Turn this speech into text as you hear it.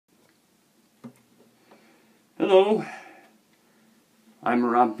Hello, I'm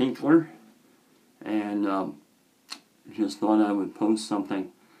Rob Pinkler, and just thought I would post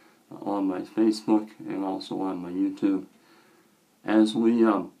something on my Facebook and also on my YouTube as we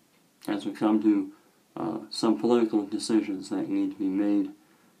come to some political decisions that need to be made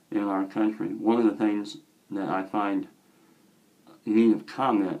in our country. One of the things that I find in need of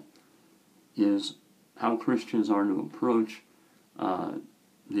comment is how Christians are to approach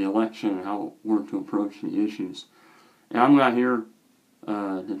the election and how we're to approach the issues. And I'm not here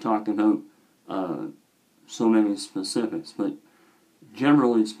to talk about so many specifics, but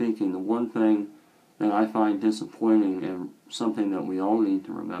generally speaking, the one thing that I find disappointing and something that we all need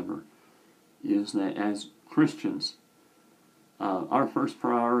to remember is that as Christians, our first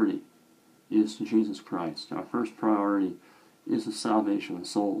priority is to Jesus Christ. Our first priority is the salvation of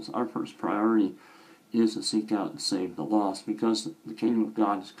souls. Our first priority is to seek out and save the lost, because the kingdom of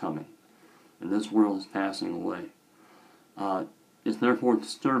God is coming and this world is passing away. It's therefore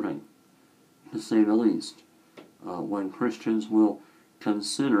disturbing, to say the least, when Christians will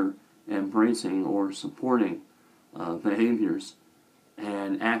consider embracing or supporting behaviors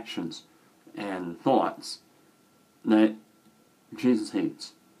and actions and thoughts that Jesus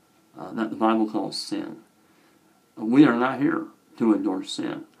hates, that the Bible calls sin. We are not here to endorse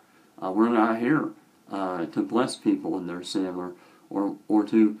sin. We're not here to bless people in their sin or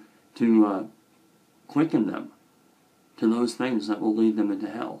to quicken them to those things that will lead them into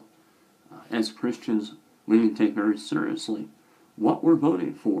hell. As Christians, we need to take very seriously what we're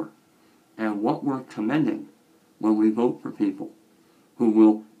voting for and what we're commending when we vote for people who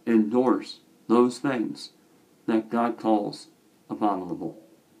will endorse those things that God calls abominable.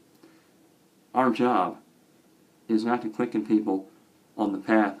 Our job is not to quicken people on the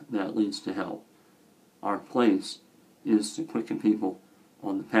path that leads to hell. Our place is to quicken people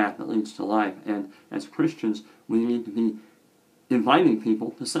on the path that leads to life. And as Christians, we need to be inviting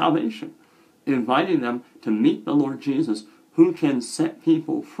people to salvation, inviting them to meet the Lord Jesus, who can set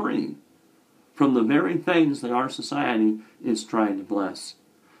people free from the very things that our society is trying to bless.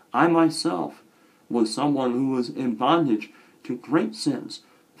 I myself was someone who was in bondage to great sins,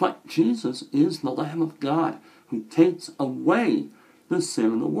 but Jesus is the Lamb of God who takes away the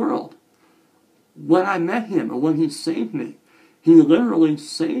sin of the world. When I met him and when he saved me, he literally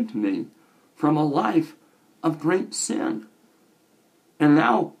saved me from a life of great sin. And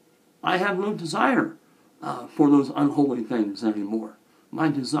now I have no desire for those unholy things anymore. My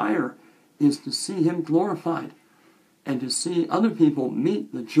desire is to see him glorified and to see other people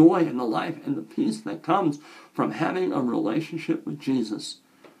meet the joy and the life and the peace that comes from having a relationship with Jesus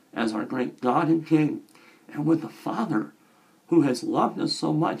as our great God and King, and with the Father who has loved us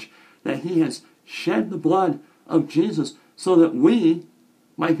so much that he has shed the blood of Jesus so that we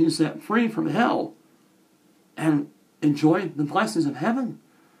might be set free from hell and enjoy the blessings of heaven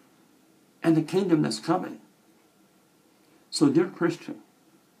and the kingdom that's coming. So, dear Christian,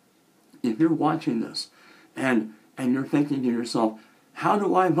 if you're watching this and you're thinking to yourself, how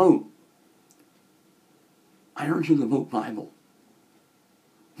do I vote? I urge you to vote Bible.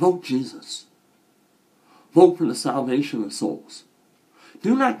 Vote Jesus. Vote for the salvation of souls.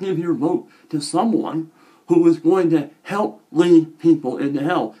 Do not give your vote to someone who is going to help lead people into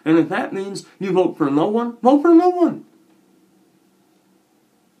hell. And if that means you vote for no one, vote for no one.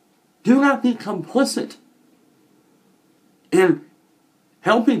 Do not be complicit in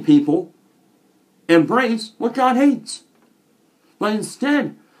helping people embrace what God hates. But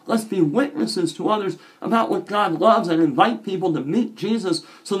instead, let's be witnesses to others about what God loves and invite people to meet Jesus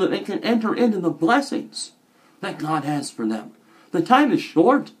so that they can enter into the blessings that God has for them. The time is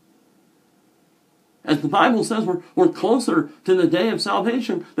short. As the Bible says, we're closer to the day of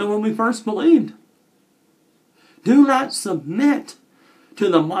salvation than when we first believed. Do not submit to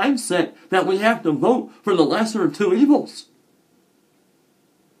the mindset that we have to vote for the lesser of two evils.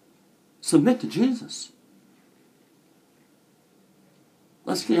 Submit to Jesus.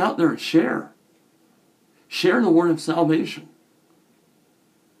 Let's get out there and share. Share the word of salvation.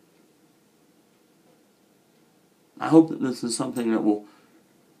 I hope that this is something that will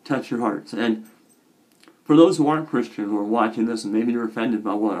touch your hearts. And for those who aren't Christian who are watching this and maybe you're offended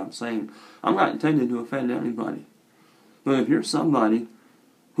by what I'm saying, I'm not intending to offend anybody. But if you're somebody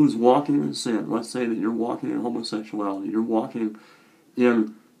who's walking in sin, let's say that you're walking in homosexuality, you're walking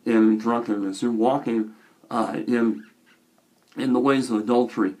in drunkenness, you're walking in the ways of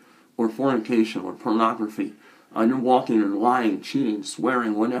adultery or fornication or pornography, you're walking in lying, cheating,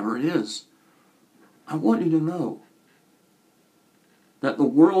 swearing, whatever it is, I want you to know that the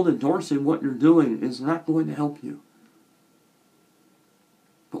world endorsing what you're doing is not going to help you.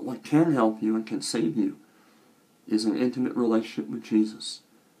 But what can help you and can save you is an intimate relationship with Jesus.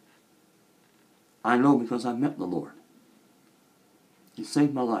 I know because I met the Lord. He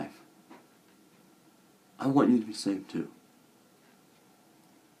saved my life. I want you to be saved too.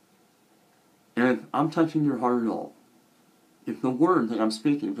 And if I'm touching your heart at all, if the word that I'm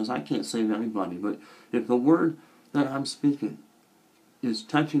speaking, because I can't save anybody, but if the word that I'm speaking is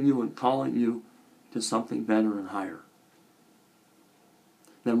touching you and calling you to something better and higher,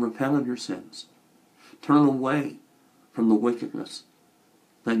 then repent of your sins. Turn away from the wickedness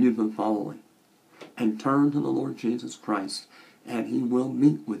that you've been following and turn to the Lord Jesus Christ, and He will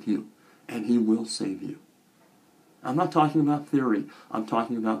meet with you and He will save you. I'm not talking about theory. I'm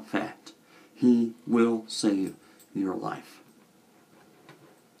talking about fact. He will save your life.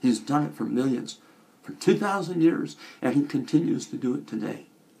 He's done it for millions, for 2,000 years, and He continues to do it today.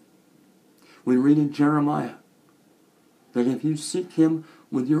 We read in Jeremiah that if you seek Him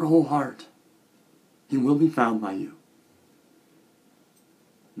with your whole heart, He will be found by you.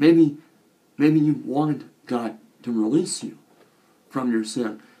 Maybe you wanted God to release you from your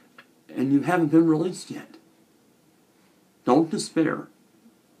sin, and you haven't been released yet. Don't despair,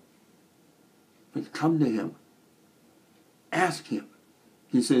 but come to Him. Ask Him.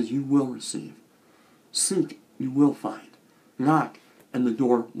 He says you will receive. Seek, you will find. Knock, and the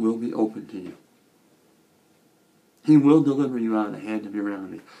door will be open to you. He will deliver you out of the hand of your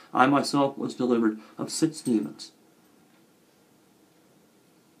enemy. I myself was delivered of 6 demons.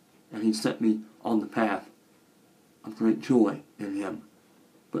 And He set me on the path of great joy in Him.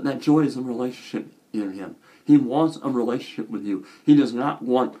 But that joy is a relationship in Him. He wants a relationship with you. He does not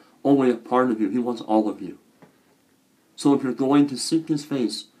want only a part of you. He wants all of you. So if you're going to seek His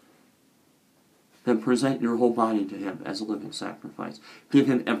face, then present your whole body to Him as a living sacrifice. Give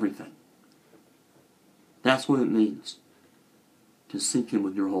Him everything. That's what it means to seek Him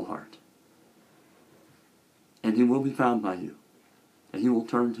with your whole heart. And He will be found by you. And He will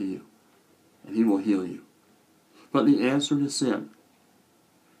turn to you. And He will heal you. But the answer to sin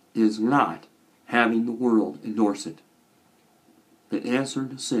is not having the world endorse it. The answer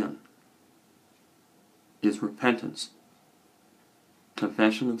to sin is repentance,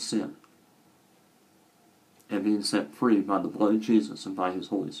 confession of sin, and being set free by the blood of Jesus and by His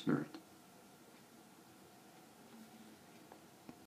Holy Spirit.